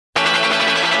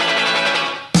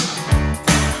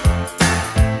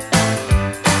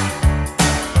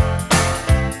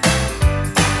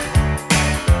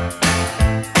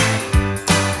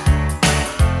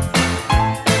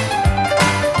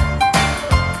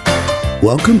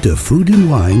Welcome to Food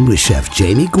and Wine with Chef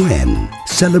Jamie Gwen.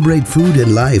 Celebrate food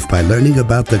and life by learning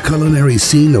about the culinary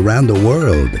scene around the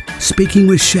world. Speaking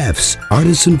with chefs,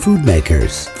 artisan food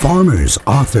makers, farmers,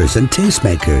 authors, and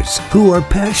tastemakers who are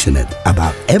passionate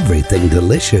about everything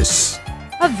delicious.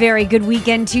 A very good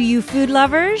weekend to you, food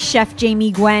lovers. Chef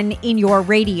Jamie Gwen in your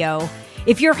radio.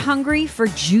 If you're hungry for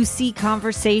juicy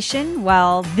conversation,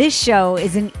 well, this show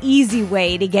is an easy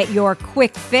way to get your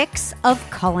quick fix of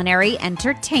culinary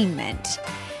entertainment.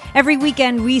 Every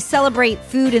weekend, we celebrate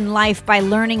food and life by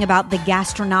learning about the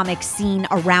gastronomic scene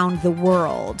around the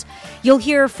world. You'll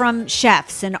hear from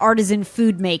chefs and artisan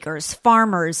food makers,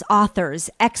 farmers, authors,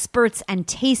 experts, and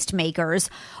tastemakers,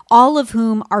 all of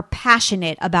whom are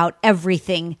passionate about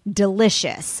everything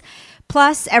delicious.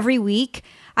 Plus, every week,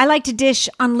 I like to dish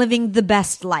on living the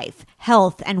best life,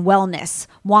 health and wellness,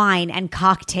 wine and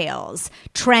cocktails,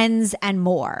 trends, and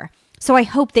more. So I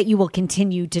hope that you will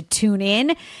continue to tune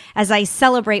in as I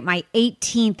celebrate my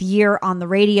 18th year on the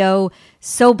radio.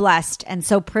 So blessed and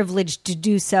so privileged to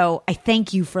do so. I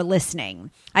thank you for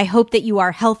listening. I hope that you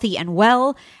are healthy and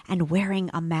well and wearing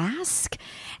a mask.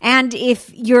 And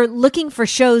if you're looking for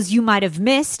shows you might have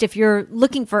missed, if you're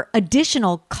looking for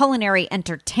additional culinary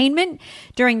entertainment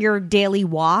during your daily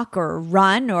walk or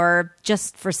run, or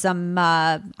just for some,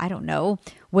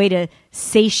 way to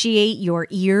satiate your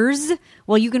ears,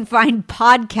 well, you can find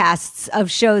podcasts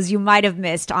of shows you might have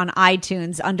missed on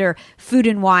iTunes under Food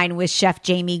and Wine with Chef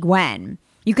Jamie Gwen.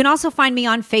 You can also find me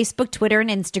on Facebook, Twitter, and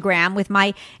Instagram with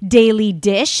my daily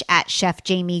dish at Chef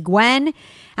Jamie Gwen.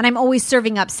 And I'm always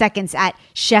serving up seconds at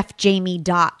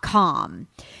chefjamie.com.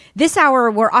 This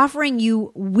hour, we're offering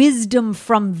you wisdom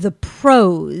from the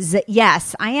pros.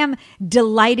 Yes, I am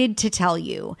delighted to tell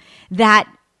you that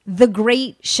the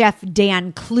great Chef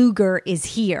Dan Kluger is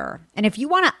here. And if you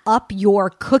want to up your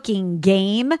cooking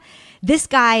game, this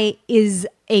guy is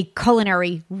a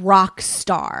culinary rock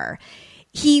star.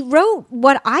 He wrote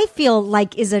what I feel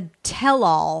like is a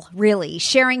tell-all, really,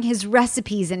 sharing his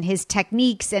recipes and his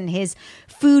techniques and his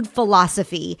food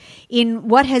philosophy in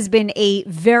what has been a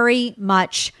very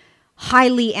much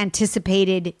highly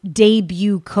anticipated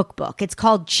debut cookbook. It's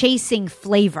called Chasing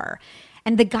Flavor.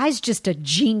 And the guy's just a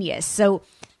genius. So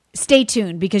stay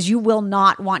tuned because you will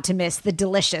not want to miss the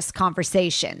delicious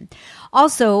conversation.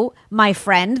 Also, my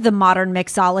friend, the modern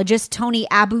mixologist, Tony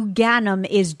Abu-Ghanem,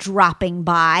 is dropping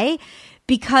by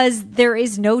because there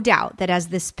is no doubt that as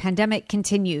this pandemic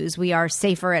continues, we are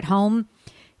safer at home.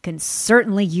 Can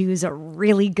certainly use a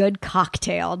really good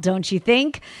cocktail, don't you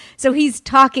think? So he's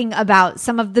talking about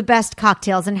some of the best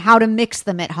cocktails and how to mix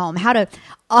them at home, how to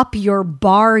up your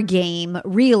bar game,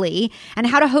 really, and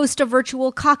how to host a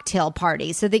virtual cocktail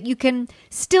party so that you can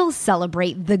still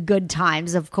celebrate the good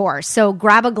times, of course. So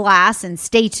grab a glass and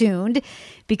stay tuned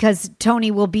because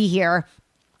Tony will be here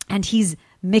and he's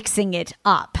mixing it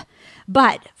up.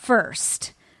 But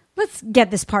first, let's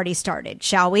get this party started,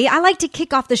 shall we? I like to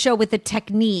kick off the show with a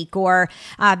technique or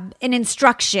an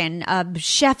instruction, a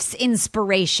chef's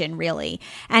inspiration, really.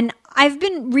 And I've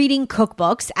been reading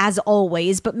cookbooks, as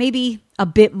always, but maybe a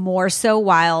bit more so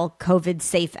while COVID's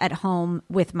safe at home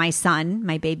with my son,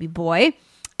 my baby boy.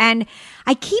 And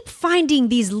I keep finding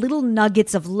these little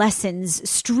nuggets of lessons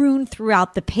strewn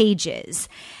throughout the pages.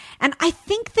 And I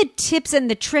think the tips and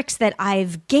the tricks that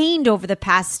I've gained over the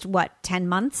past, 10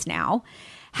 months now,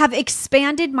 have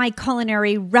expanded my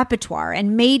culinary repertoire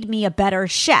and made me a better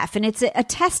chef. And it's a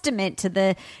testament to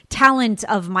the talent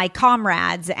of my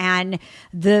comrades and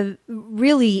the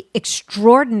really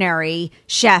extraordinary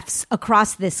chefs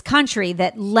across this country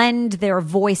that lend their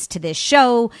voice to this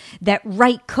show, that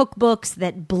write cookbooks,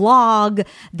 that blog,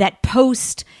 that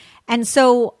post. And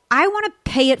so I want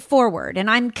to pay it forward, and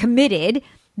I'm committed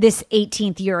this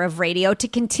 18th year of radio to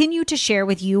continue to share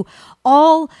with you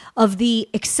all of the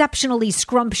exceptionally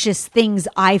scrumptious things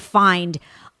I find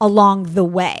along the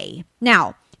way.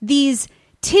 Now, these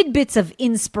tidbits of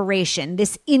inspiration,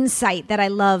 this insight that I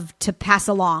love to pass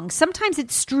along, sometimes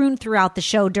it's strewn throughout the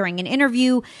show during an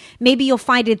interview. Maybe you'll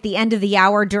find it at the end of the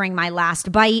hour during my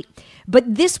last bite.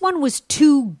 But this one was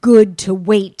too good to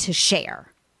wait to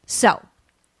share. So,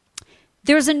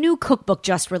 there's a new cookbook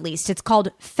just released. It's called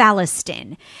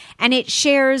Falastine, and it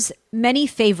shares many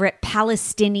favorite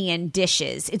Palestinian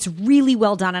dishes. It's really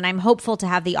well done, and I'm hopeful to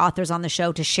have the authors on the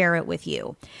show to share it with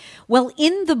you. Well,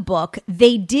 in the book,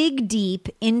 they dig deep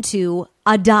into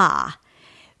adah.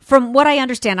 From what I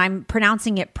understand, I'm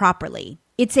pronouncing it properly.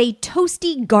 It's a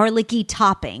toasty, garlicky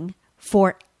topping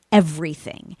for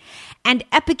everything. And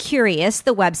Epicurious,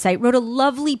 the website, wrote a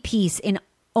lovely piece in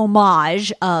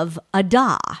homage of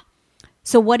adah.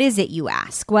 So what is it, you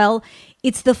ask? Well,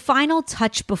 it's the final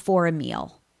touch before a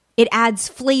meal. It adds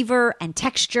flavor and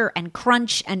texture and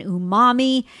crunch and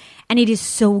umami, and it is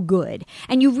so good.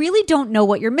 And you really don't know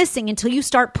what you're missing until you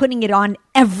start putting it on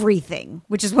everything,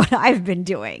 which is what I've been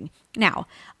doing. Now,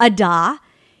 Adaa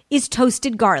is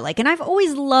toasted garlic, and I've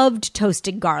always loved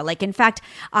toasted garlic. In fact,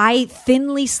 I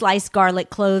thinly slice garlic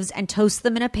cloves and toast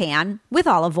them in a pan with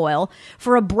olive oil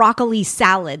for a broccoli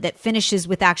salad that finishes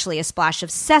with actually a splash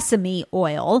of sesame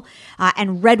oil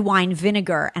and red wine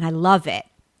vinegar, and I love it.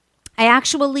 I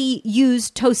actually use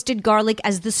toasted garlic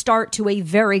as the start to a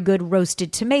very good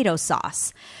roasted tomato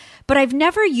sauce. But I've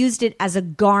never used it as a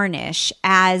garnish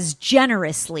as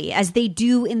generously as they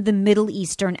do in the Middle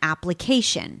Eastern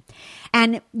application.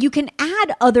 And you can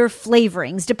add other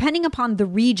flavorings depending upon the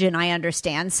region, I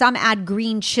understand. Some add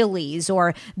green chilies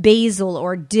or basil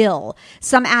or dill.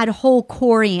 Some add whole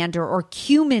coriander or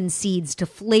cumin seeds to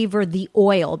flavor the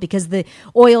oil because the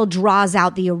oil draws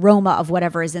out the aroma of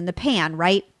whatever is in the pan,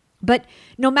 right? But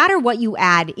no matter what you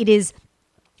add, it is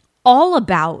all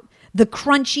about the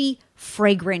crunchy,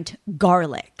 fragrant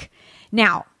garlic.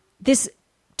 Now, this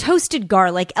toasted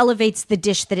garlic elevates the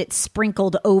dish that it's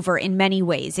sprinkled over in many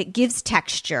ways. It gives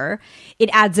texture, it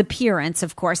adds appearance,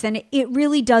 of course, and it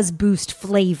really does boost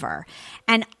flavor.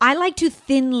 And I like to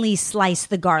thinly slice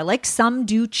the garlic. Some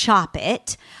do chop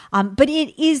it, but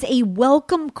it is a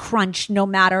welcome crunch no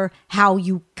matter how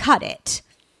you cut it,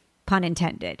 pun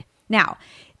intended. Now,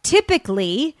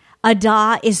 typically,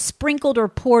 Adaa is sprinkled or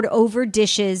poured over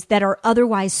dishes that are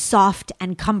otherwise soft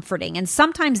and comforting. And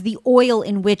sometimes the oil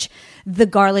in which the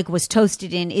garlic was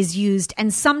toasted in is used.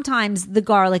 And sometimes the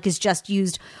garlic is just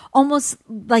used almost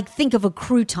like think of a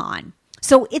crouton.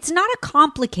 So it's not a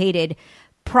complicated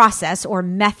process or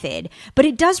method, but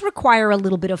it does require a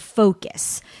little bit of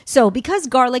focus. So because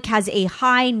garlic has a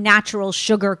high natural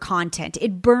sugar content,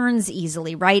 it burns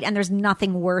easily, right? And there's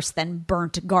nothing worse than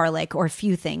burnt garlic, or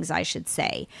few things, I should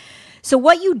say. So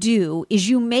what you do is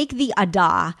you make the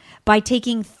Adaa by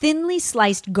taking thinly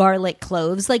sliced garlic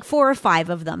cloves, like 4 or 5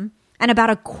 of them, and about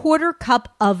a 1/4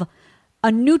 cup of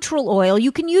a neutral oil.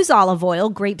 You can use olive oil.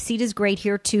 Grapeseed is great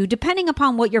here too, depending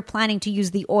upon what you're planning to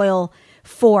use the oil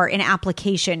for in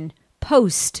application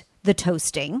post the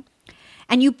toasting.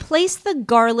 And you place the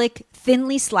garlic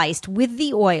thinly sliced with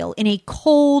the oil in a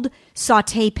cold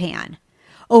saute pan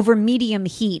over medium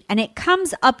heat, and it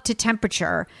comes up to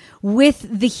temperature with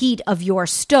the heat of your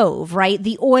stove, right?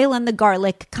 The oil and the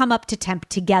garlic come up to temp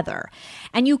together,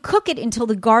 and you cook it until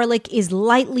the garlic is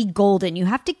lightly golden. You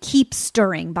have to keep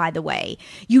stirring, by the way.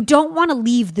 You don't want to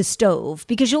leave the stove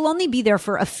because you'll only be there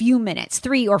for a few minutes,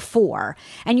 3 or 4,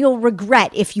 and you'll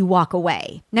regret if you walk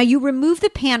away. Now, you remove the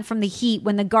pan from the heat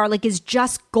when the garlic is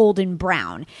just golden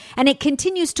brown, and it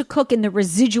continues to cook in the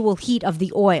residual heat of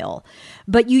the oil.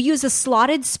 But you use a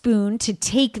slotted spoon to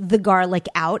take the garlic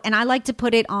out, and I like to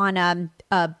put it on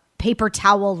a paper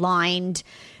towel lined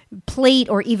plate,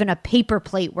 or even a paper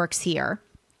plate works here.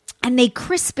 And they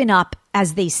crispen up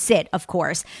as they sit, of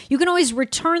course. You can always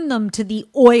return them to the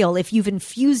oil if you've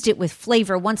infused it with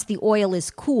flavor once the oil is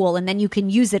cool, and then you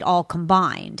can use it all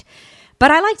combined.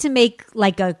 But I like to make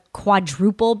like a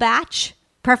quadruple batch,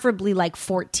 preferably like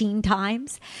 14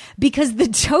 times, because the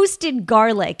toasted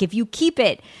garlic, if you keep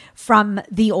it from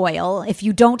the oil, if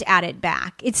you don't add it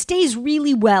back, it stays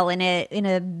really well in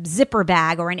a zipper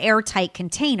bag or an airtight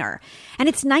container. And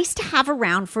it's nice to have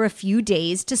around for a few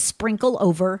days to sprinkle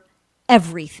over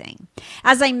everything.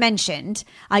 As I mentioned,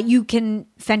 you can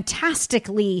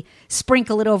fantastically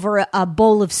sprinkle it over a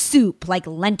bowl of soup, like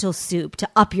lentil soup, to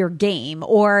up your game,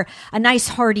 or a nice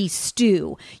hearty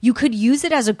stew. You could use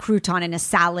it as a crouton in a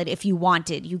salad if you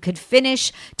wanted. You could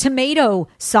finish tomato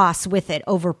sauce with it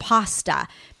over pasta.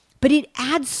 But it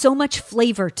adds so much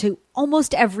flavor to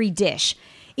almost every dish.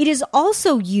 It is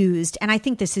also used, and I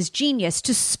think this is genius,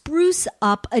 to spruce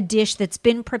up a dish that's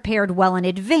been prepared well in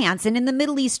advance. And in the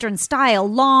Middle Eastern style,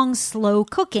 long, slow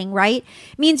cooking, right,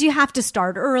 means you have to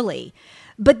start early.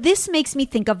 But this makes me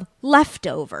think of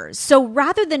leftovers. So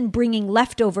rather than bringing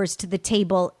leftovers to the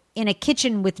table in a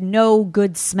kitchen with no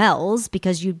good smells,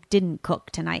 because you didn't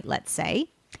cook tonight, let's say,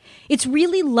 it's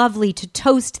really lovely to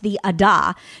toast the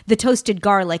Adaa, the toasted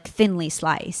garlic thinly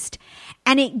sliced.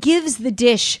 And it gives the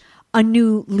dish a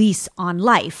new lease on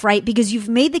life, right? Because you've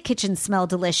made the kitchen smell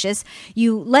delicious.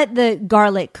 You let the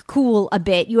garlic cool a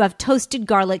bit. You have toasted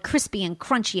garlic, crispy and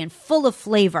crunchy and full of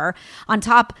flavor on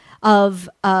top of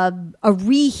a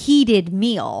reheated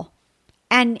meal.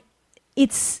 And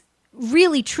it's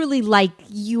really, truly like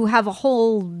you have a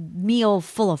whole meal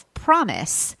full of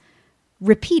promise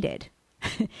repeated.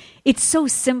 It's so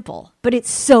simple, but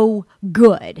it's so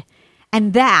good.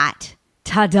 And that,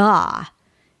 ta-da,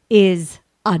 is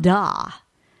Adaa.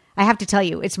 I have to tell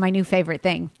you, it's my new favorite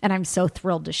thing, and I'm so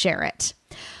thrilled to share it.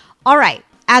 All right,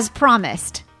 as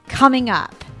promised, coming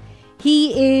up,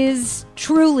 he is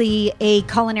truly a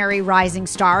culinary rising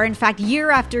star. In fact,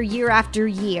 year after year after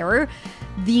year,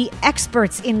 the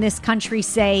experts in this country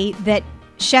say that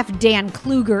Chef Dan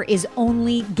Kluger is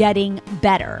only getting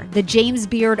better. The James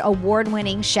Beard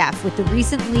award-winning chef with the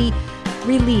recently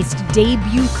released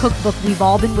debut cookbook we've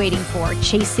all been waiting for,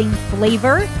 Chasing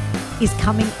Flavor, is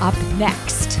coming up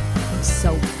next. I'm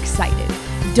so excited.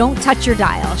 Don't touch your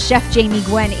dial. Chef Jamie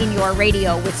Gwen in your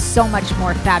radio with so much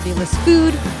more fabulous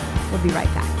food. We'll be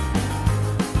right back.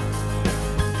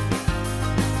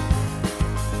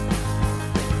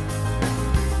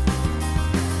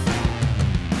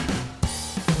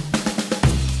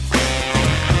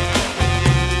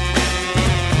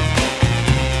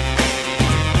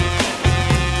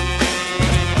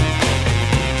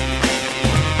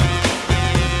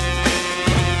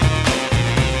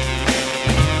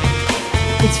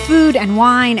 It's food and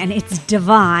wine, and it's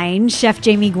divine. Chef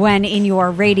Jamie Gwen in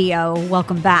your radio.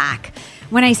 Welcome back.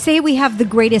 When I say we have the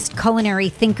greatest culinary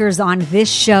thinkers on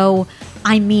this show,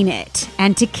 I mean it.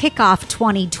 And to kick off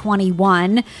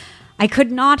 2021, I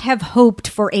could not have hoped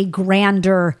for a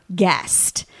grander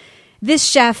guest. This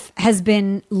chef has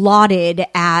been lauded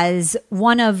as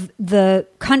one of the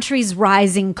country's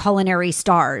rising culinary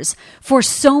stars for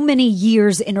so many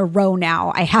years in a row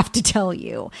now, I have to tell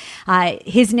you.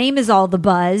 His name is all the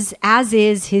buzz, as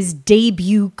is his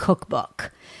debut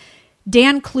cookbook.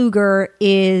 Dan Kluger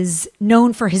is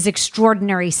known for his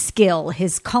extraordinary skill,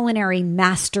 his culinary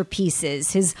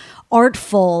masterpieces, his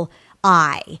artful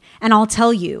eye. And I'll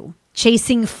tell you,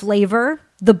 Chasing Flavor,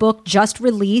 the book just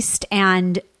released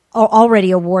and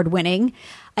already award-winning,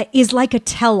 is like a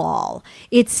tell-all.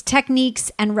 It's techniques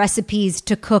and recipes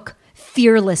to cook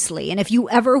fearlessly. And if you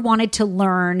ever wanted to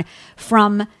learn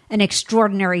from an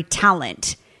extraordinary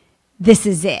talent, this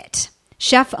is it.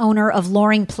 Chef owner of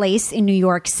Loring Place in New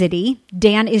York City,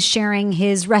 Dan is sharing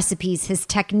his recipes, his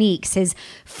techniques, his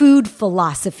food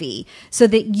philosophy, so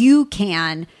that you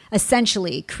can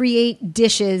essentially create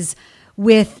dishes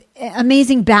with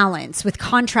amazing balance, with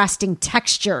contrasting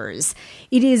textures.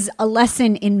 It is a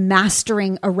lesson in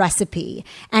mastering a recipe,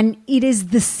 and it is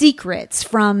the secrets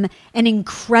from an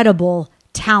incredible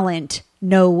talent,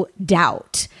 no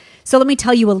doubt. So let me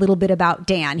tell you a little bit about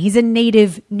Dan. He's a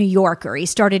native New Yorker. He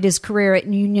started his career at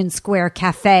Union Square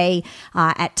Cafe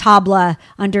at Tabla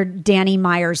under Danny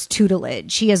Meyer's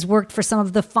tutelage. He has worked for some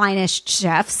of the finest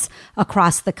chefs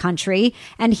across the country,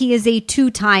 and he is a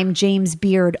two-time James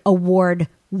Beard Award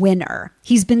winner.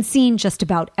 He's been seen just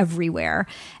about everywhere.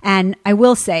 And I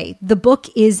will say, the book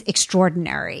is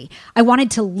extraordinary. I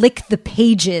wanted to lick the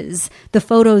pages. The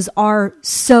photos are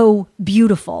so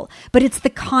beautiful, but it's the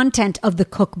content of the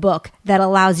cookbook that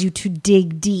allows you to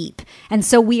dig deep. And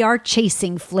so we are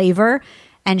chasing flavor,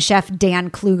 and Chef Dan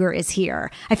Kluger is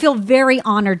here. I feel very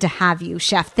honored to have you,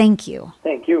 Chef. Thank you.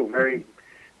 Thank you. Very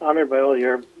honored by all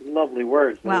your lovely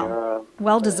words. Well,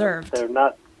 well-deserved.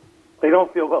 They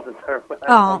don't feel well-deserved, but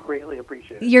I greatly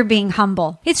appreciate it. You're being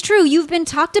humble. It's true. You've been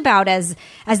talked about as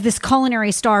this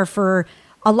culinary star for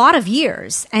a lot of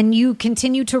years, and you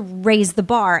continue to raise the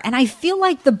bar. And I feel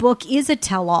like the book is a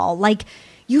tell-all. Like,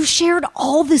 you shared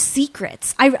all the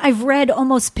secrets. I've read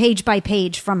almost page by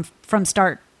page from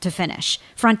start to finish,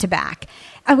 front to back.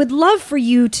 I would love for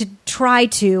you to try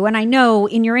to, and I know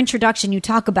in your introduction you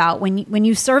talk about when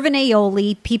you serve an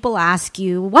aioli, people ask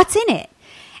you, what's in it?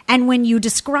 And when you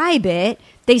describe it,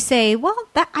 they say, well,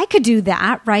 I could do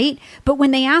that, right? But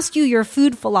when they ask you your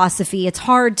food philosophy, it's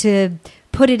hard to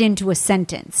put it into a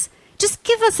sentence. Just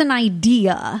give us an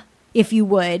idea, if you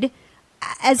would,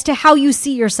 as to how you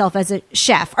see yourself as a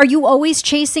chef. Are you always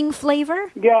chasing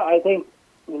flavor? Yeah, I think,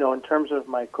 in terms of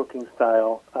my cooking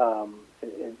style,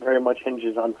 it very much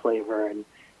hinges on flavor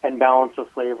and balance of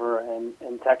flavor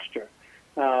and texture.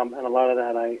 And a lot of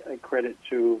that I credit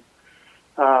to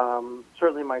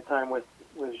certainly my time with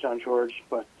Jean-Georges,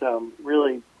 but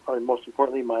really, probably most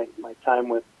importantly, my time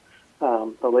with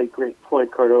the late, great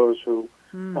Floyd Cardoz, who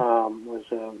was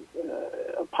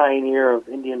a pioneer of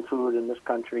Indian food in this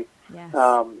country. Yes.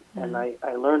 And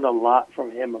I learned a lot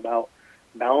from him about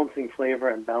balancing flavor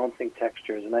and balancing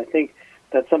textures. And I think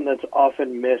that's something that's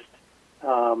often missed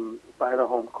by the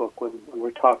home cook when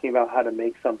we're talking about how to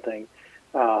make something.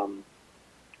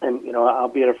 And, I'll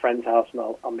be at a friend's house and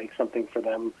I'll make something for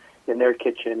them in their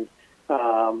kitchen,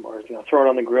 or, throw it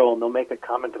on the grill, and they'll make a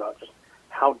comment about just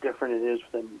how different it is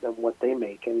than what they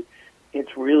make. And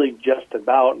it's really just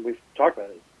about, and we've talked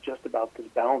about it, it's just about this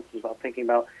balance. It's about thinking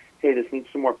about, hey, this needs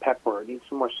some more pepper, or it needs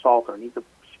some more salt, or it needs a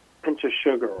pinch of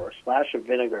sugar or a splash of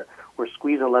vinegar or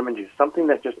squeeze of lemon juice, something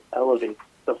that just elevates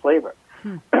the flavor.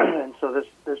 And so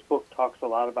this book talks a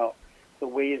lot about the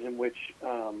ways in which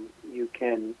you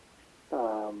can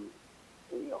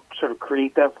sort of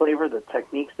create that flavor, the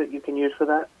techniques that you can use for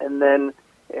that, and then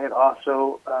it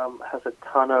also has a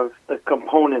ton of the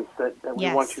components that we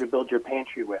Yes. want you to build your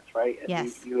pantry with, right? And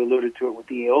Yes. you alluded to it with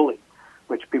the aioli,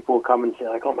 which people will come and say,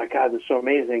 like, oh, my God, this is so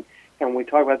amazing. And when we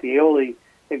talk about the aioli,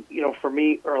 for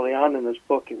me, early on in this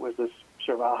book, it was this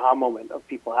sort of aha moment of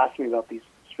people asking me about these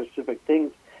specific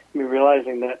things, me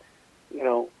realizing that,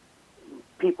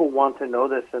 people want to know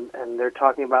this, and they're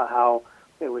talking about how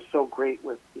it was so great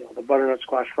with, the butternut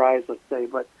squash fries, let's say,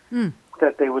 but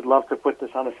that they would love to put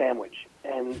this on a sandwich.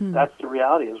 And that's the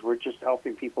reality, is we're just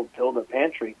helping people build a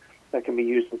pantry that can be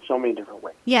used in so many different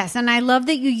ways. Yes, and I love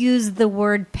that you use the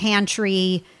word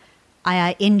pantry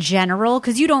in general,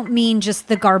 because you don't mean just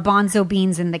the garbanzo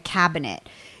beans in the cabinet.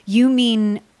 You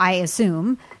mean, I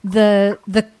assume, the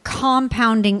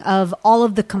compounding of all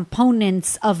of the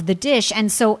components of the dish.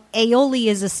 And so aioli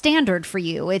is a standard for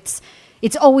you. It's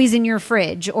always in your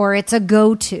fridge, or it's a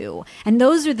go-to. And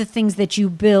those are the things that you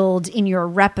build in your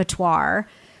repertoire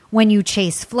when you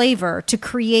chase flavor to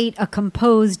create a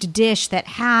composed dish that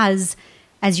has,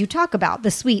 as you talk about,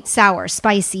 the sweet, sour,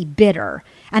 spicy, bitter,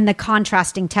 and the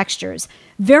contrasting textures.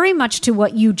 Very much to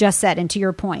what you just said and to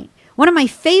your point. One of my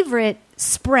favorite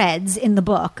spreads in the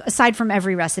book, aside from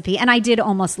every recipe, and I did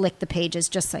almost lick the pages,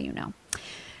 just so you know.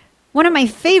 One of my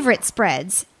favorite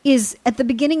spreads is at the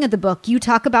beginning of the book, you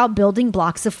talk about building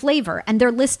blocks of flavor, and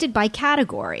they're listed by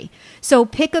category. So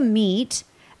pick a meat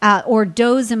or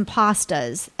doughs and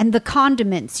pastas, and the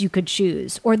condiments you could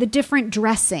choose, or the different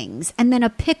dressings, and then a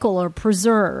pickle or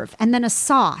preserve, and then a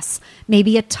sauce,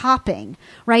 maybe a topping,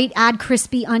 right? Add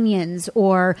crispy onions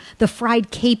or the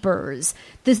fried capers.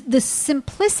 The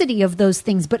simplicity of those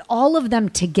things, but all of them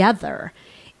together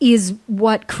is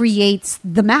what creates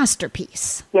the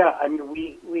masterpiece. Yeah, I mean,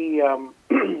 we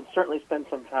certainly spent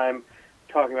some time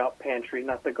talking about pantry,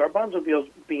 not the garbanzo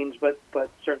beans, but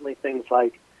certainly things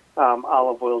like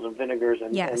olive oils and vinegars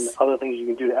and other things you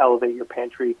can do to elevate your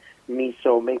pantry,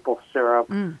 miso, maple syrup,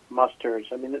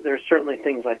 mustards. I mean, there's certainly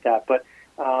things like that. But,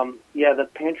 the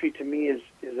pantry to me is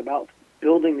about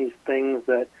building these things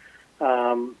that,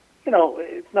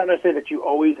 it's not necessarily that you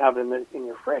always have them in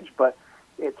your fridge, but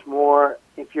it's more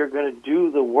if you're going to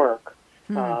do the work,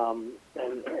 and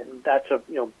that's a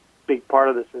big part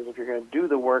of this is if you're going to do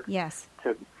the work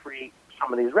to create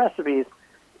some of these recipes,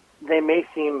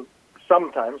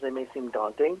 sometimes they may seem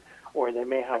daunting, or they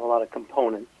may have a lot of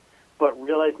components, but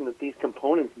realizing that these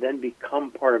components then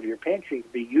become part of your pantry to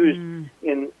be used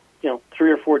in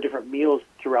 3 or 4 different meals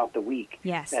throughout the week.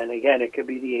 Yes. And again, it could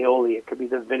be the aioli, it could be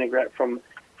the vinaigrette from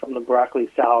the broccoli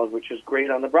salad, which is great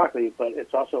on the broccoli, but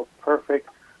it's also perfect,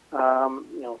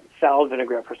 salad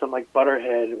vinaigrette for something like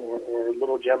butterhead or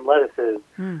little gem lettuces.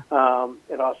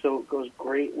 It also goes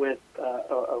great with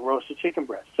a roasted chicken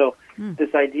breast. So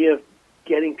this idea of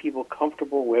getting people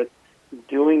comfortable with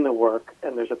doing the work,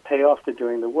 and there's a payoff to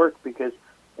doing the work because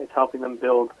it's helping them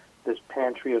build this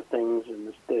pantry of things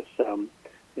and this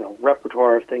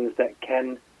repertoire of things that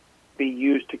can be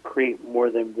used to create more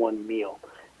than one meal.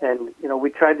 And we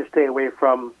tried to stay away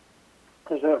from.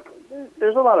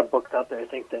 There's a lot of books out there, I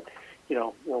think, that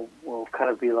will kind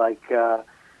of be like,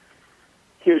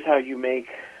 here's how you make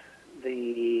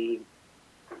the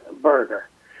burger.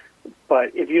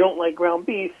 But if you don't like ground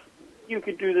beef, you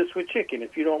could do this with chicken.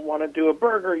 If you don't want to do a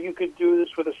burger, you could do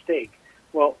this with a steak.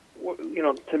 Well,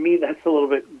 to me, that's a little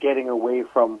bit getting away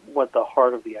from what the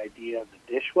heart of the idea of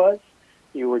the dish was.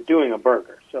 You were doing a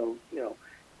burger. So,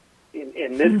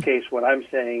 in this case, what I'm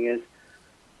saying is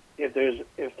if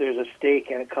there's a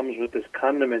steak and it comes with this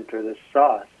condiment or this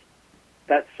sauce,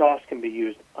 that sauce can be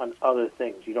used on other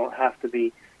things. You don't have to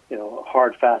be,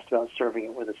 hard fast about serving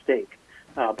it with a steak.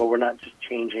 But we're not just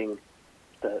changing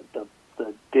the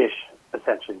dish.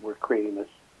 Essentially, we're creating this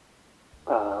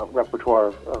repertoire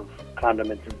of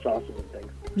condiments and sauces and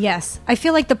things. Yes. I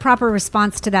feel like the proper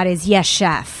response to that is, yes,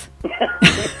 chef.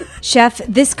 Chef,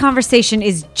 this conversation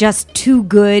is just too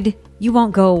good. You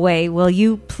won't go away, will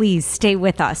you? Please stay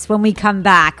with us. When we come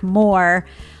back, more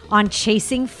on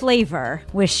Chasing Flavor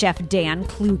with Chef Dan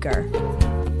Kluger.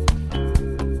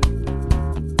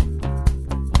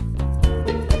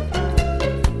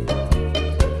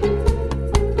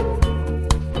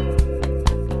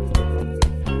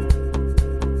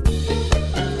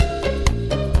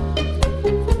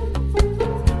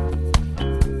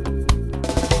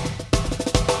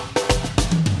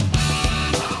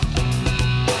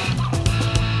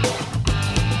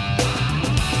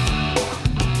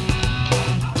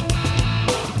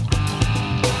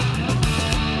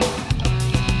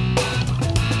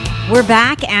 We're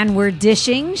back and we're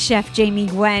dishing. Chef Jamie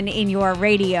Gwen in your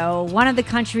radio. One of the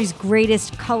country's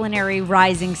greatest culinary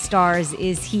rising stars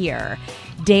is here.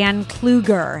 Dan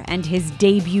Kluger and his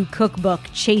debut cookbook,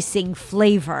 Chasing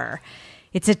Flavor.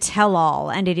 It's a tell-all,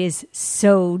 and it is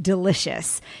so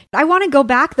delicious. I want to go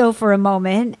back, though, for a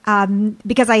moment,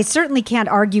 because I certainly can't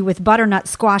argue with butternut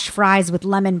squash fries with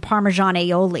lemon Parmesan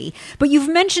aioli. But you've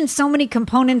mentioned so many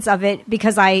components of it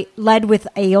because I led with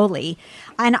aioli.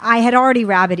 And I had already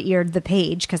rabbit-eared the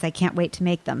page because I can't wait to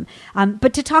make them.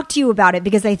 But to talk to you about it,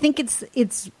 because I think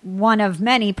it's one of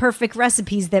many perfect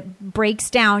recipes that breaks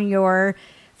down your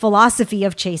philosophy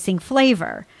of chasing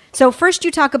flavor. So first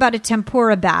you talk about a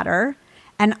tempura batter.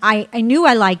 And I knew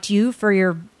I liked you for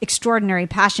your extraordinary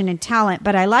passion and talent,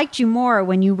 but I liked you more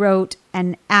when you wrote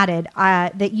and added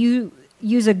that you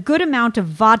use a good amount of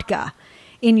vodka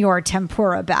in your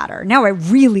tempura batter. Now I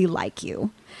really like you.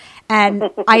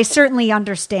 And I certainly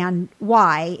understand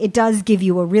why. It does give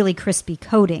you a really crispy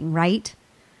coating, right?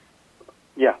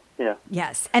 Yeah.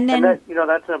 Yes. And then that,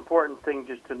 that's an important thing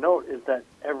just to note is that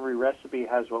every recipe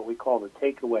has what we call the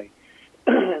takeaway.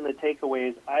 And the takeaway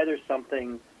is either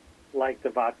something like the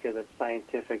vodka that's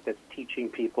scientific, that's teaching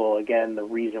people, again, the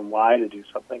reason why to do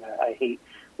something. I hate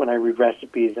when I read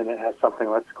recipes and it has something,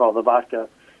 let's call the vodka,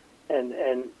 and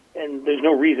there's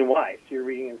no reason why. So you're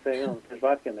reading and saying, oh, there's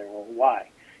vodka in there. Well, why?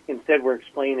 Instead, we're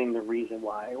explaining the reason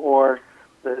why, or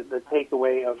the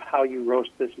takeaway of how you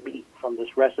roast this meat from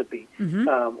this recipe,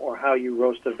 or how you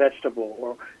roast a vegetable,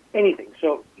 or anything.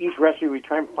 So each recipe, we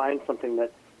try and find something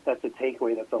that's a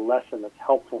takeaway, that's a lesson that's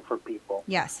helpful for people.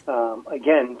 Yes.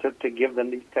 Again, to give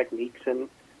them these techniques and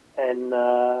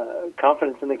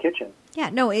confidence in the kitchen.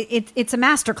 Yeah, no, it's a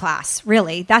masterclass,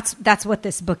 really. That's what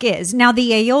this book is. Now,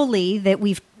 the aioli that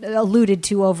we've alluded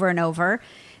to over and over,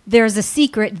 there's a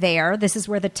secret there. This is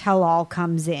where the tell-all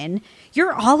comes in.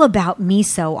 You're all about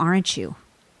miso, aren't you?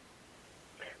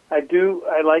 I do.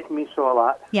 I like miso a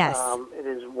lot. Yes. It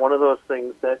is one of those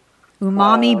things that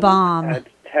umami bomb. Adds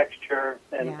texture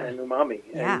and umami.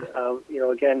 Yeah.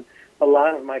 And, again, a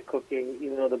lot of my cooking,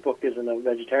 even though the book isn't a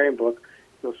vegetarian book,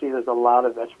 you'll see there's a lot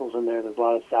of vegetables in there. There's a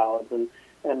lot of salads.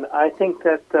 And I think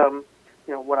that,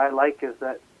 what I like is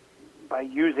that by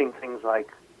using things like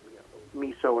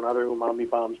miso and other umami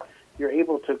bombs, you're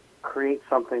able to create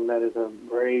something that is a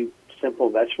very simple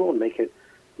vegetable and make it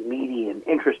meaty and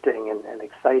interesting and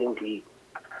exciting to eat.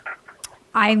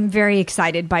 I'm very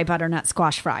excited by butternut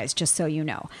squash fries, just so you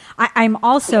know. I'm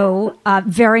also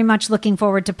very much looking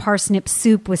forward to parsnip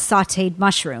soup with sautéed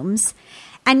mushrooms.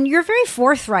 And you're very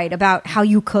forthright about how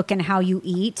you cook and how you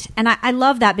eat. And I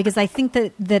love that because I think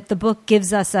that the book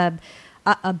gives us a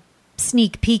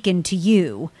sneak peek into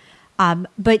you.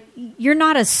 But you're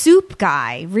not a soup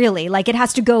guy, really. Like, it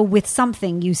has to go with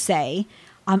something, you say.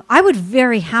 I would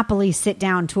very happily sit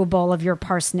down to a bowl of your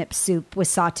parsnip soup with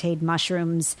sautéed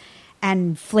mushrooms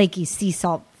and flaky sea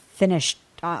salt finished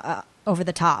over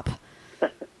the top.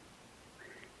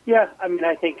 Yeah, I mean,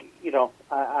 I think,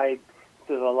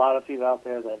 there's a lot of people out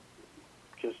there that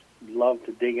just love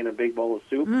to dig in a big bowl of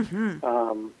soup.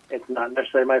 Mm-hmm. It's not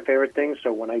necessarily my favorite thing,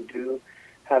 so when I do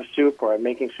have soup or I'm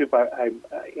making soup, I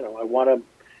want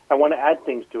to add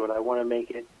things to it. I want to make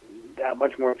it that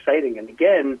much more exciting. And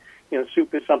again,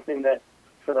 soup is something that,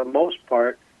 for the most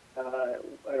part,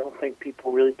 I don't think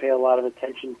people really pay a lot of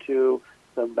attention to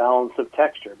the balance of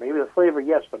texture. Maybe the flavor,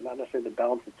 yes, but not necessarily the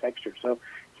balance of texture. So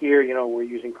here, we're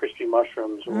using crispy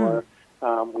mushrooms, or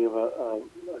we have a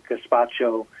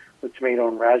gazpacho with tomato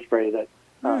and raspberry that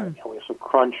we have some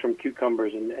crunch from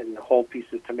cucumbers and whole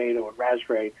pieces of tomato and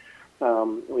raspberry.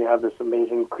 We have this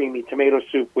amazing creamy tomato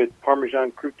soup with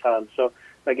Parmesan croutons. So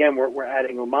again, we're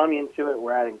adding umami into it.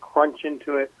 We're adding crunch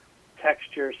into it,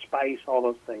 texture, spice, all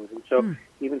those things. And so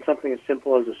even something as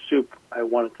simple as a soup, I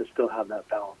want it to still have that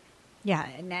balance. Yeah,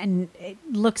 and it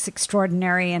looks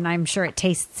extraordinary, and I'm sure it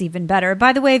tastes even better.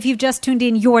 By the way, if you've just tuned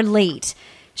in, you're late.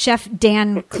 Chef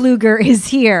Dan Kluger is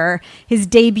here. His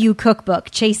debut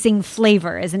cookbook, Chasing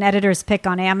Flavor, is an editor's pick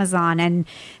on Amazon and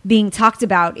being talked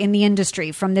about in the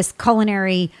industry from this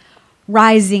culinary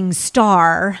rising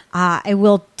star. I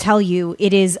will tell you,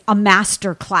 it is a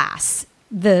master class,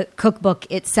 the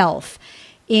cookbook itself,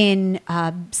 in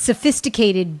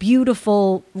sophisticated,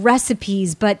 beautiful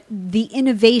recipes, but the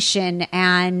innovation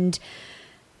and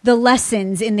the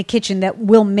lessons in the kitchen that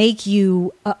will make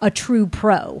you a true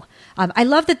pro. I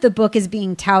love that the book is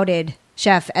being touted,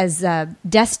 Chef, as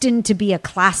destined to be a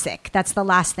classic. That's the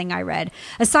last thing I read.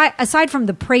 Aside from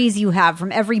the praise you have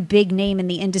from every big name in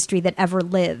the industry that ever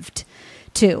lived,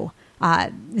 too.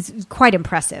 It's quite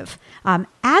impressive.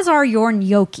 As are your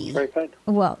gnocchi. Very kind.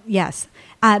 Well, yes.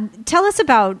 Tell us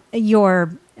about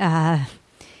your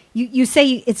you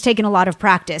say it's taken a lot of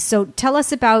practice. So tell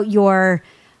us about your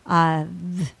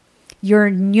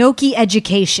gnocchi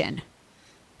education.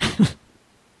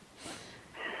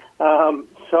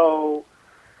 So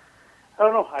I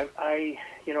don't know. I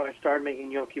started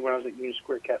making gnocchi when I was at Union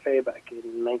Square Cafe back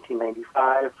in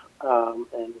 1995,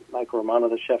 and Michael Romano,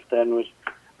 the chef then, was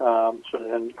sort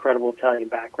of an incredible Italian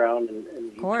background,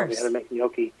 and he taught me how to make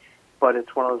gnocchi. But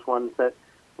it's one of those ones that,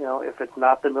 if it's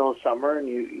not the middle of summer and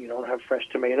you don't have fresh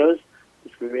tomatoes,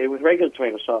 it's going to be made with regular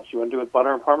tomato sauce. You want to do it with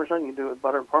butter and Parmesan, you can do it with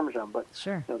butter and Parmesan. But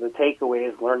sure. The takeaway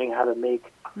is learning how to make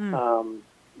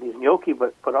these gnocchi,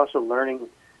 but also learning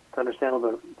to understand a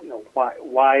little bit,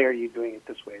 why are you doing it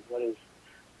this way?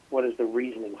 What is the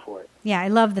reasoning for it? Yeah, I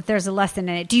love that there's a lesson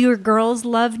in it. Do your girls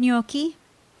love gnocchi?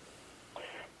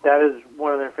 That is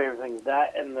one of their favorite things.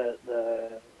 That and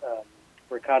the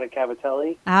ricotta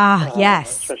cavatelli.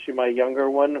 Yes. Especially my younger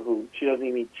one, who she doesn't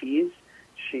even eat cheese.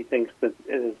 She thinks that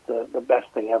it is the best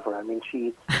thing ever. I mean, she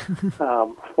eats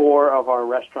 4 of our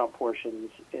restaurant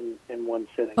portions in one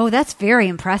sitting. Oh, that's very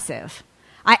impressive.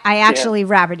 I actually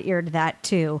rabbit-eared that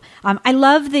too. I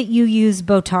love that you use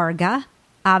Bottarga.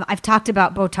 I've talked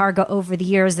about Bottarga over the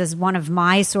years as one of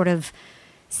my sort of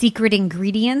secret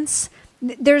ingredients.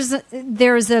 There's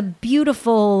a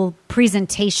beautiful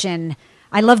presentation.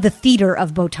 I love the theater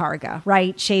of Bottarga,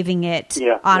 right? Shaving it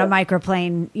on a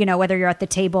microplane, whether you're at the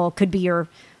table, could be your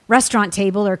restaurant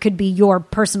table or could be your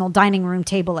personal dining room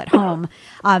table at home.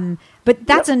 But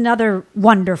that's another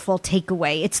wonderful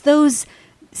takeaway. It's those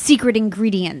secret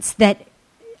ingredients that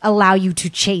allow you to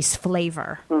chase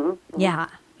flavor. Mm-hmm. Yeah.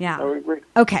 I would agree.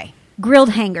 Okay. Grilled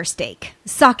hanger steak.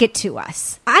 Sock it to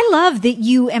us. I love that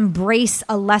you embrace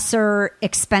a lesser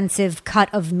expensive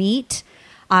cut of meat.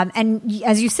 And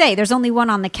as you say, there's only one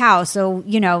on the cow, so,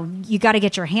 you got to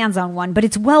get your hands on one, but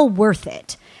it's well worth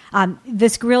it.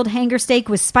 This grilled hanger steak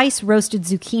with spice roasted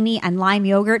zucchini and lime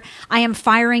yogurt. I am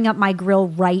firing up my grill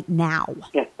right now.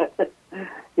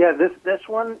 Yeah, this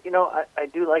one, I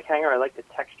do like hanger. I like the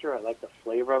texture. I like the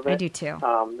flavor of it. I do too.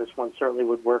 This one certainly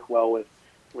would work well with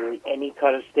really any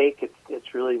cut of steak.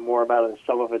 It's really more about the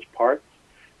sum of its parts.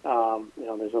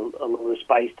 There's a little bit of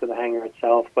spice to the hanger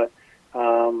itself, but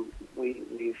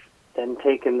we've then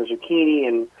taken the zucchini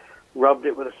and rubbed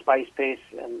it with a spice paste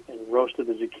and roasted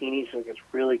the zucchini so it gets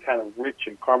really kind of rich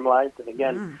and caramelized. And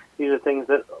again, these are things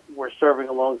that we're serving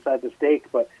alongside the steak,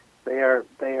 but they are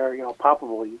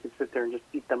poppable. You can sit there and just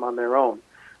eat them on their own.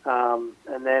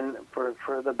 And then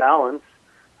for the balance,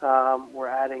 we're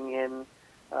adding in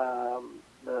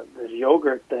this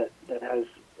yogurt that has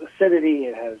acidity,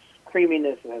 it has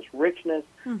creaminess, it has richness.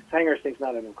 Hanger steak's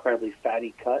not an incredibly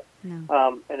fatty cut,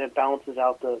 and it balances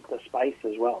out the spice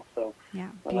as well. So yeah,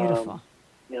 beautiful.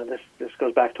 This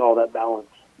goes back to all that balance.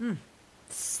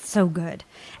 So good.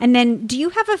 And then, do you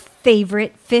have a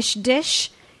favorite fish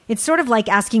dish? It's sort of like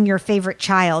asking your favorite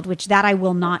child, which that I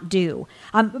will not do.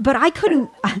 But I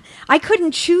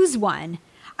couldn't choose one.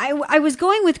 I was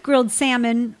going with grilled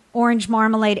salmon, orange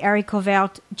marmalade, haricot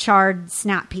vert, charred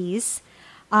snap peas.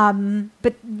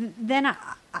 But then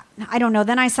I don't know.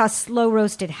 Then I saw slow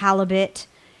roasted halibut,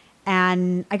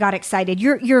 and I got excited.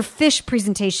 Your fish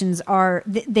presentations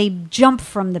they jump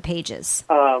from the pages.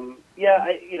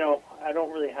 I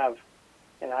don't really have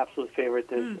an absolute favorite.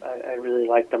 I really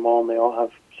like them all, and they all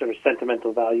have sort of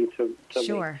sentimental value to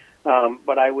Sure. me.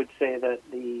 But I would say that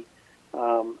the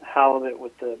halibut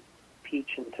with the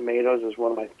peach and tomatoes is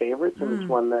one of my favorites, and it's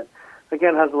one that,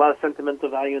 again, has a lot of sentimental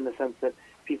value in the sense that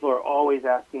people are always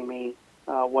asking me,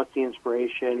 what's the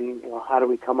inspiration? How do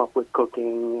we come up with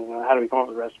cooking? How do we come up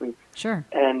with recipes? Sure.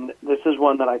 And this is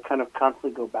one that I kind of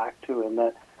constantly go back to, and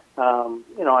that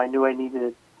I knew I needed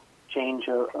to change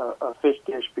a fish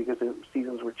dish because the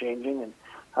seasons were changing, and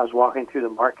I was walking through the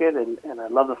market, and I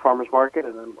love the farmer's market,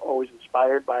 and I'm always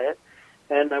inspired by it.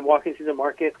 And I'm walking through the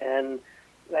market, and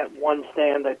at one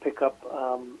stand I pick up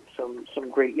some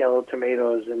great yellow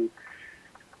tomatoes, and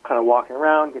kind of walking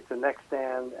around, get to the next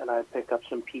stand, and I pick up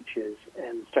some peaches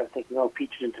and start thinking,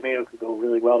 peaches and tomato could go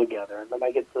really well together. And then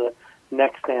I get to the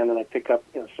next stand and I pick up,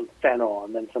 some fennel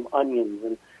and then some onions.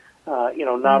 And,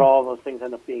 not all of those things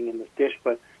end up being in this dish,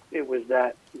 but it was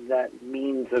that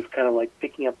means of kind of like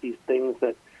picking up these things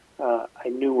that I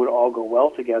knew would all go well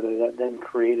together that then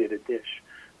created a dish.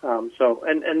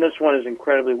 And this one is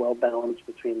incredibly well balanced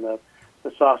between the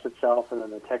sauce itself and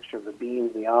then the texture of the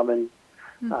beans, the almonds.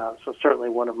 So certainly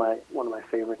one of my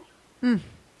favorites.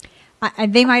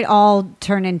 They might all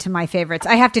turn into my favorites.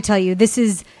 I have to tell you, this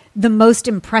is the most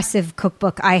impressive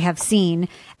cookbook I have seen.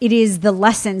 It is the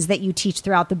lessons that you teach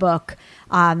throughout the book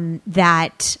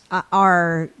that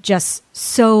are just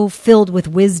so filled with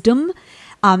wisdom.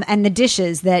 and the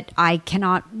dishes that I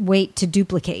cannot wait to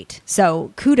duplicate.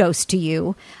 So kudos to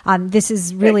you. This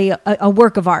is really a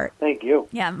work of art. Thank you.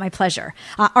 Yeah, my pleasure.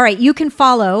 All right, you can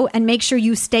follow and make sure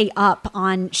you stay up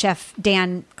on Chef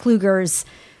Dan Kluger's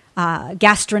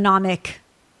gastronomic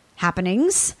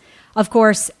happenings. Of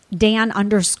course,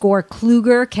 Dan_Kluger,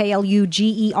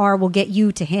 Kluger, will get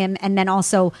you to him. And then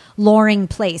also Loring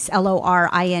Place,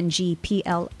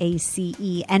 LORINGPLACE,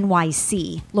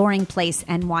 NYC, Loring Place,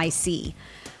 NYC.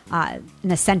 An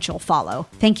essential follow.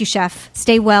 Thank you, Chef.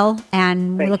 Stay well,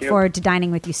 and we look forward to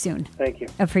dining with you soon. Thank you.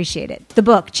 Appreciate it. The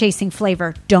book, Chasing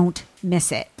Flavor, don't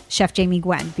miss it. Chef Jamie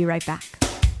Gwen, be right back.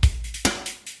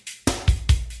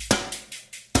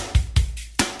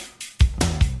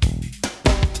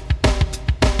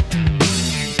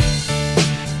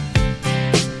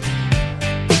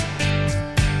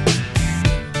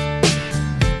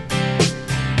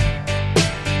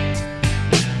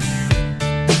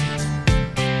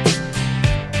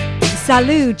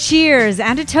 Salud, cheers,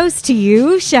 and a toast to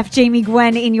you, Chef Jamie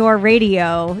Gwen in your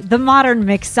radio. The Modern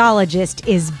Mixologist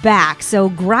is back, so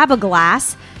grab a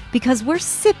glass because we're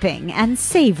sipping and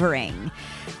savoring.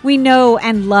 We know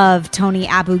and love Tony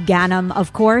Abu Ghanem,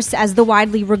 of course, as the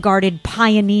widely regarded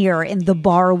pioneer in the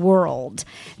bar world.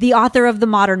 The author of The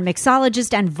Modern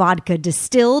Mixologist and Vodka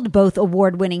Distilled, both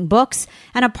award-winning books,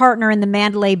 and a partner in the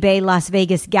Mandalay Bay, Las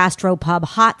Vegas gastropub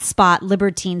Hotspot,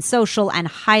 Libertine Social, and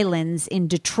Highlands in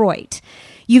Detroit.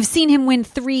 You've seen him win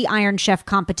 3 Iron Chef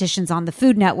competitions on the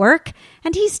Food Network,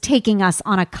 and he's taking us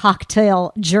on a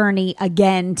cocktail journey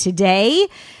again today.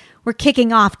 We're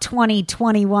kicking off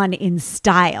 2021 in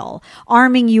style,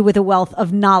 arming you with a wealth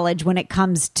of knowledge when it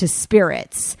comes to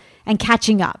spirits, and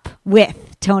catching up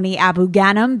with Tony Abu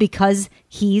Ghanem because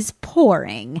he's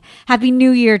pouring. Happy New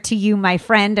Year to you, my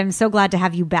friend. I'm so glad to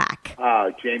have you back.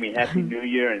 Jamie, Happy New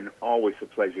Year, and always a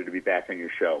pleasure to be back on your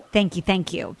show. Thank you,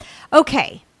 thank you.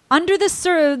 Okay, under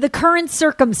the current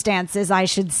circumstances, I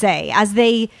should say, as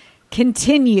they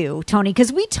continue, Tony,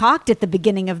 because we talked at the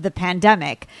beginning of the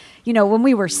pandemic, you know, when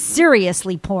we were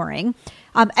seriously pouring,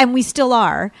 and we still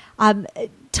are.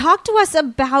 Talk to us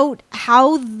about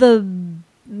how the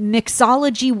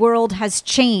mixology world has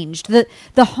changed.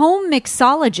 The home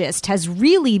mixologist has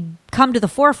really come to the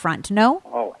forefront, no?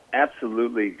 Oh,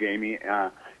 absolutely, Jamie.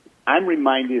 I'm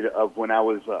reminded of when I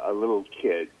was a little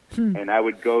kid, and I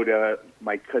would go to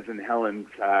my cousin Helen's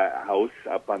house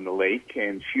up on the lake,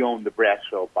 and she owned the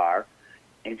Brassville Bar,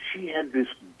 and she had this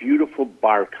beautiful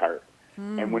bar cart.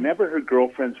 And whenever her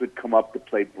girlfriends would come up to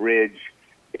play bridge,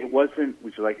 it wasn't,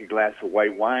 would you like a glass of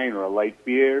white wine or a light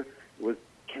beer? It was,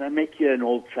 can I make you an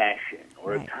old-fashioned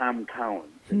or a Tom Collins?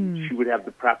 And she would have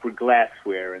the proper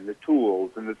glassware and the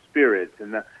tools and the spirits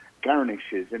and the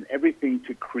garnishes and everything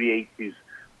to create these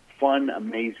fun,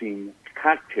 amazing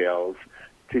cocktails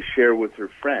to share with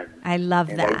her friends. I love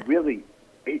that. I really,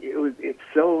 it's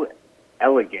so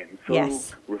elegant, so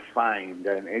refined,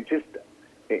 and it just,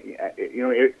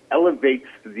 it elevates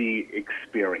the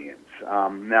experience.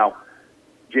 Now,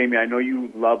 Jamie, I know you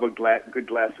love a good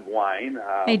glass of wine.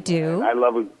 I do. I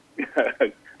love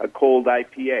a cold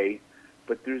IPA,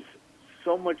 but there's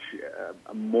so much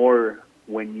more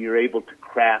when you're able to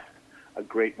craft a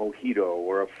great mojito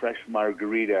or a fresh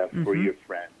margarita for your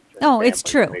friends. No, it's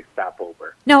true. They stop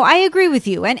over. No, I agree with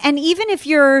you. And even if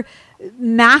you're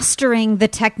mastering the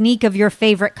technique of your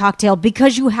favorite cocktail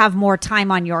because you have more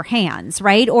time on your hands,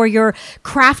 right? Or you're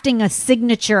crafting a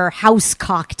signature house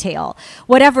cocktail,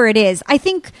 whatever it is, I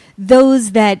think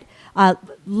those that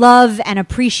love and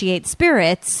appreciate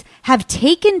spirits have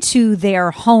taken to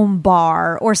their home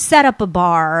bar or set up a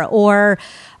bar or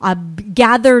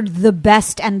gathered the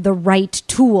best and the right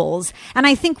tools. And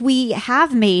I think we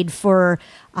have made for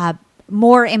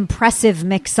more impressive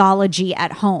mixology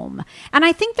at home. And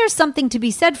I think there's something to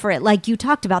be said for it, like you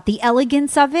talked about, the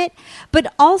elegance of it,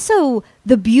 but also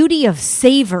the beauty of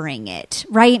savoring it,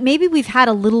 right? Maybe we've had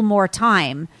a little more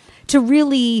time to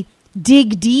really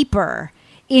dig deeper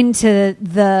into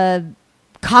the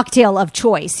cocktail of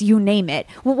choice, you name it.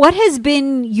 What has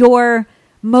been your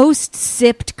most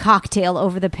sipped cocktail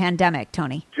over the pandemic,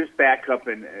 Tony? Just back up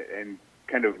and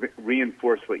kind of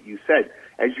reinforce what you said.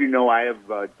 As you know, I have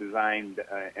designed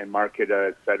and marketed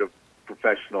a set of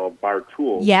professional bar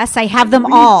tools. Yes, I have them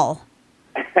all.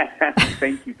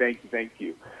 Thank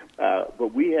you.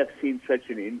 But we have seen such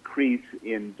an increase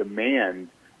in demand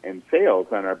and sales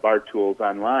on our bar tools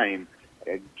online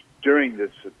during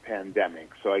this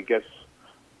pandemic. So I guess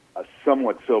a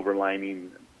somewhat silver lining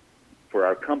for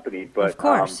our company. But of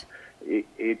course. You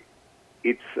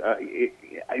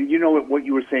know what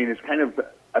you were saying is kind of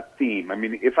a theme. I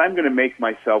mean, if I'm going to make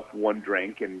myself one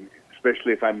drink, and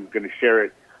especially if I'm going to share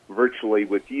it virtually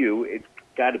with you, it's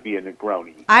got to be a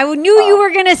Negroni. I knew you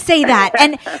were going to say that.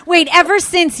 And wait, ever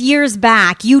since years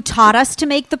back, you taught us to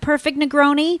make the perfect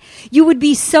Negroni. You would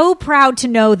be so proud to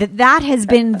know that that has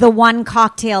been the one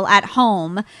cocktail at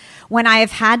home when I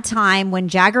have had time, when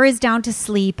Jagger is down to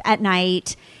sleep at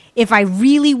night, if I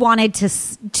really wanted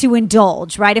to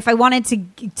indulge, right? If I wanted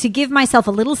to give myself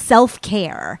a little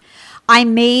self-care, I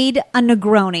made a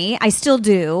Negroni. I still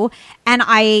do. And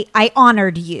I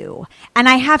honored you. And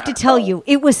I have to tell you,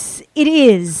 it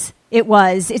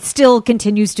still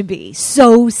continues to be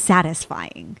so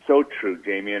satisfying. So true,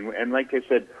 Jamie. And like I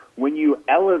said, when you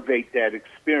elevate that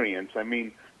experience, I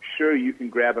mean, sure, you can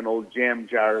grab an old jam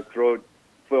jar,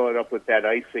 fill it up with that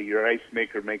ice that your ice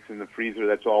maker makes in the freezer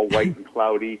that's all white and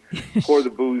cloudy, pour the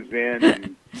booze in,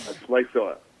 and a slice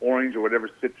of orange or whatever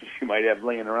citrus you might have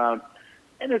laying around,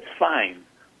 and it's fine.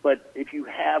 But if you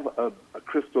have a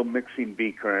crystal mixing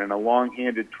beaker and a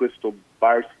long-handed Twistle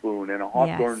bar spoon and a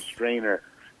Hawthorne strainer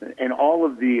and all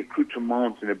of the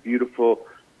accoutrements in a beautiful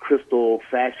crystal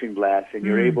old-fashioned glass, and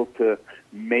you're able to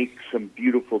make some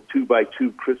beautiful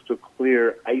 2x2 crystal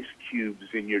clear ice cubes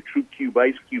in your True Cube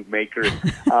ice cube maker,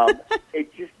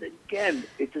 it just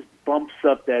bumps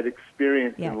up that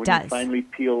experience. Yeah, and when you finally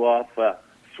peel off a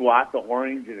swath of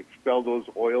orange and expel those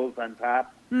oils on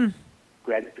top,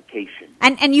 gratification.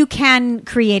 And you can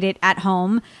create it at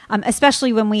home,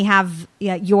 especially when we have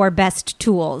your best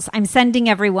tools. I'm sending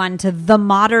everyone to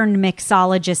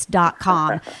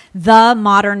themodernmixologist.com,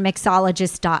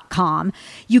 themodernmixologist.com.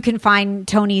 You can find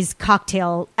Tony's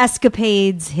cocktail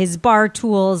escapades, his bar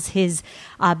tools, his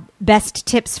best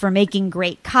tips for making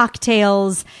great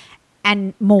cocktails,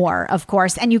 and more, of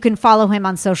course. And you can follow him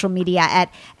on social media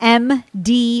at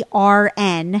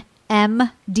MDRN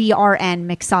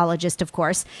mixologist, of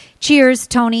course. Cheers,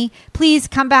 Tony. Please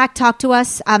come back, talk to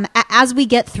us. As we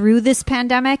get through this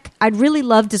pandemic, I'd really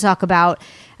love to talk about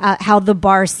how the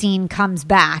bar scene comes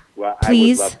back. Well,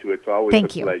 please. I would love to. It's always a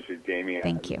pleasure, Jamie.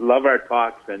 Thank you. Love our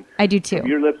talks. And I do too. From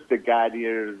your lips to God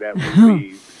here, that will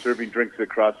be serving drinks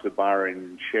across the bar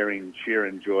and sharing cheer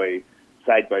and joy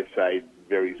side by side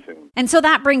very soon. And so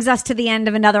that brings us to the end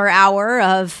of another hour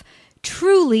of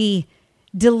truly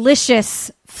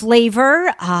delicious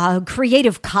flavor,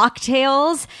 creative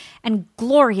cocktails, and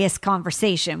glorious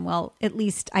conversation. Well, at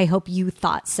least I hope you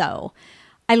thought so.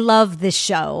 I love this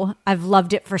show. I've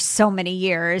loved it for so many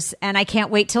years, and I can't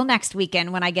wait till next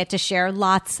weekend when I get to share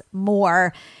lots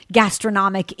more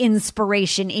gastronomic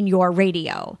inspiration in your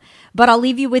radio. But I'll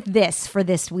leave you with this for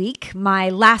this week, my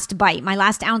last bite, my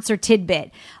last ounce or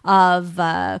tidbit of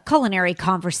culinary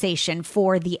conversation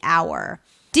for the hour.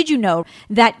 Did you know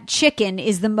that chicken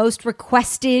is the most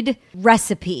requested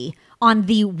recipe on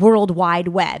the World Wide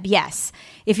Web? Yes.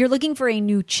 If you're looking for a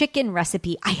new chicken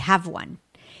recipe, I have one.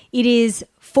 It is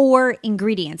 4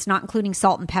 ingredients, not including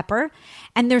salt and pepper.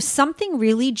 And there's something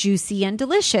really juicy and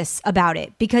delicious about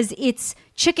it because it's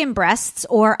chicken breasts,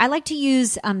 or I like to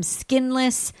use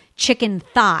skinless chicken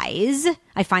thighs.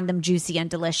 I find them juicy and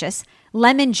delicious.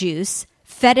 Lemon juice,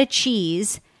 feta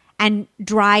cheese, and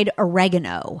dried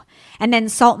oregano. And then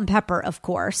salt and pepper, of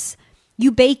course.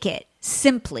 You bake it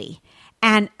simply.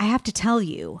 And I have to tell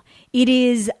you, it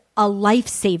is a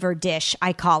lifesaver dish,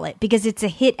 I call it, because it's a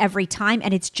hit every time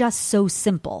and it's just so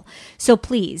simple. So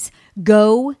please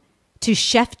go to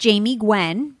Chef Jamie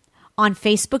Gwen on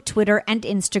Facebook, Twitter, and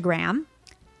Instagram,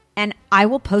 and I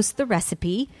will post the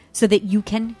recipe so that you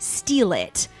can steal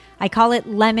it. I call it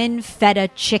lemon feta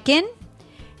chicken,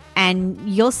 and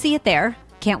you'll see it there.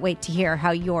 Can't wait to hear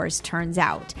how yours turns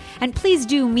out. And please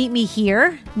do meet me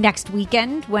here next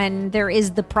weekend when there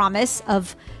is the promise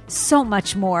of so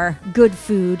much more good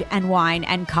food and wine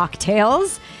and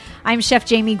cocktails. I'm Chef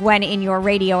Jamie Gwen in your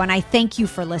radio, and I thank you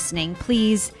for listening.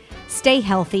 Please stay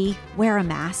healthy, wear a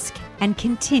mask, and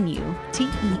continue to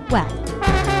eat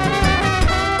well.